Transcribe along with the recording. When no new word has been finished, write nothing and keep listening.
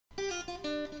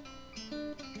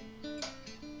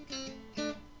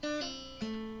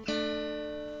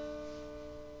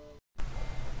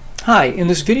Hi, in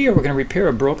this video we're going to repair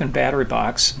a broken battery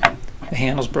box. The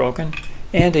handle's broken,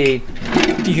 and a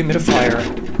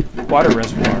dehumidifier water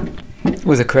reservoir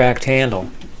with a cracked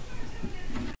handle.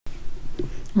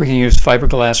 We're going to use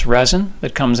fiberglass resin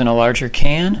that comes in a larger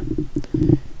can,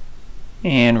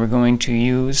 and we're going to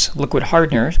use liquid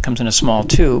hardener, it comes in a small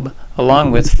tube, along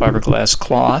with fiberglass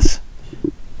cloth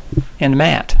and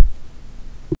mat.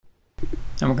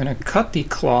 And we're going to cut the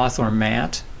cloth or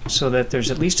mat so that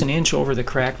there's at least an inch over the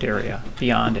cracked area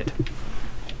beyond it.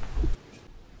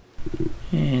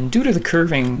 And due to the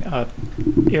curving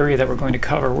area that we're going to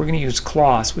cover, we're going to use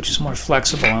cloth, which is more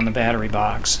flexible on the battery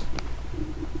box.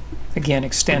 Again,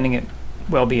 extending it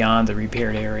well beyond the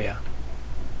repaired area.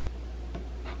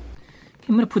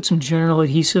 I'm going to put some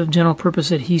general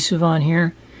purpose adhesive on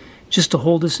here just to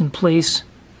hold this in place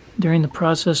during the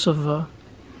process of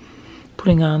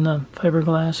putting on the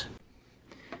fiberglass.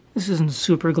 This isn't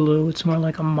super glue, it's more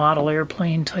like a model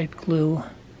airplane type glue.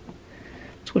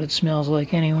 That's what it smells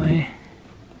like anyway.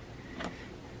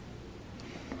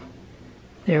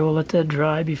 There, we'll let that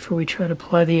dry before we try to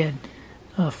apply the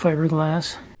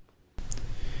fiberglass.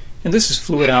 And this is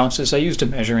fluid ounces. I used a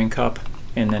measuring cup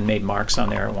and then made marks on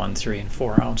there at 1, 3, and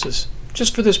 4 ounces,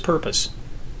 just for this purpose.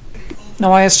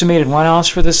 Now I estimated 1 ounce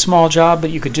for this small job,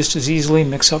 but you could just as easily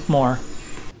mix up more.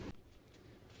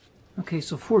 Okay,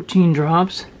 so 14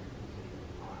 drops.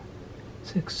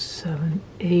 6, 7,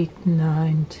 8,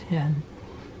 9, 10,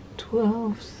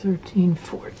 12, 13,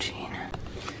 14.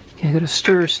 Okay, I got a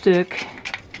stir stick.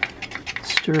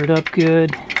 Stir it up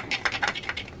good.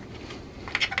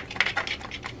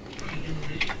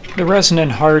 The resin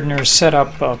and hardener set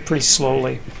up pretty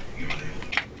slowly.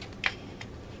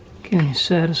 Okay, when you're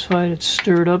satisfied it's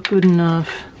stirred up good enough,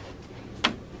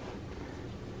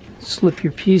 slip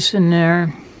your piece in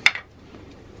there.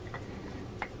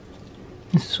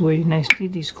 This is where you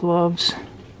need these gloves.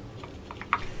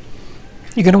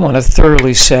 You're going to want to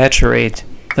thoroughly saturate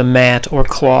the mat or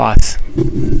cloth.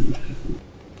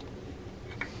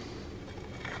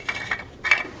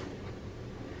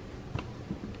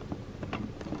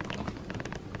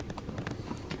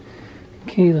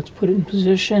 Okay, let's put it in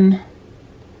position.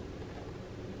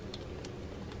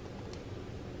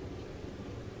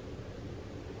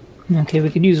 Okay, we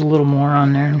could use a little more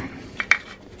on there.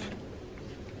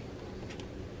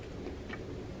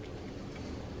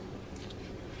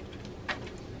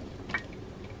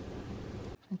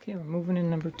 Okay, we're moving in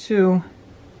number 2.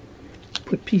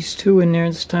 Put piece 2 in there.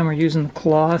 This time we're using the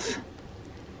cloth.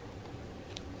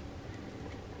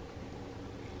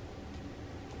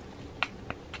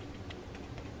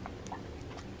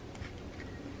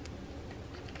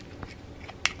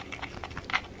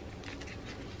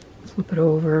 Flip it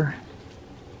over.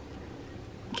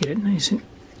 Get it nice and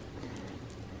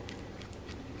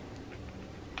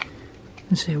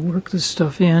say work this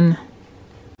stuff in.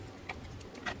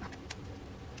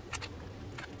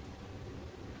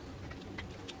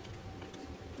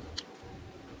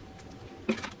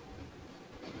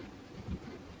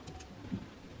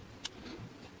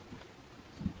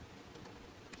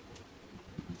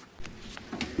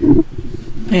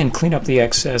 And clean up the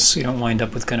excess so you don't wind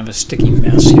up with kind of a sticky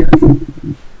mess here.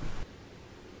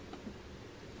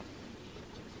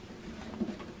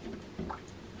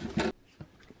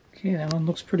 Okay, that one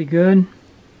looks pretty good.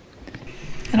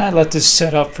 And I let this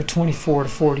set up for 24 to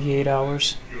 48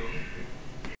 hours.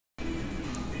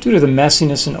 Due to the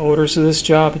messiness and odors of this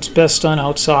job, it's best done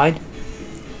outside.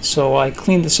 So I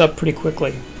cleaned this up pretty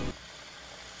quickly.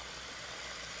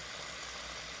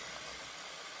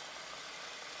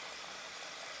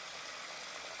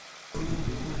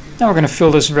 Now we're going to fill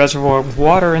this reservoir with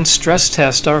water and stress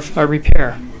test our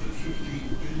repair.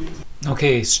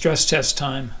 Okay, stress test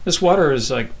time. This water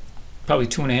is like probably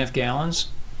 2.5 gallons,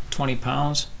 20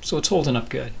 pounds, so it's holding up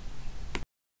good.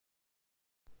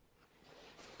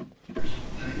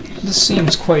 This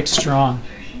seems quite strong.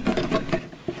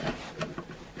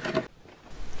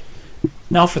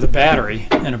 Now for the battery,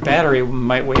 and a battery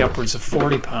might weigh upwards of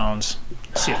 40 pounds.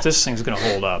 Let's see if this thing's going to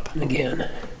hold up.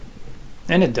 Again.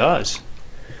 And it does.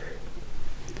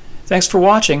 Thanks for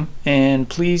watching, and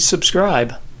please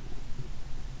subscribe.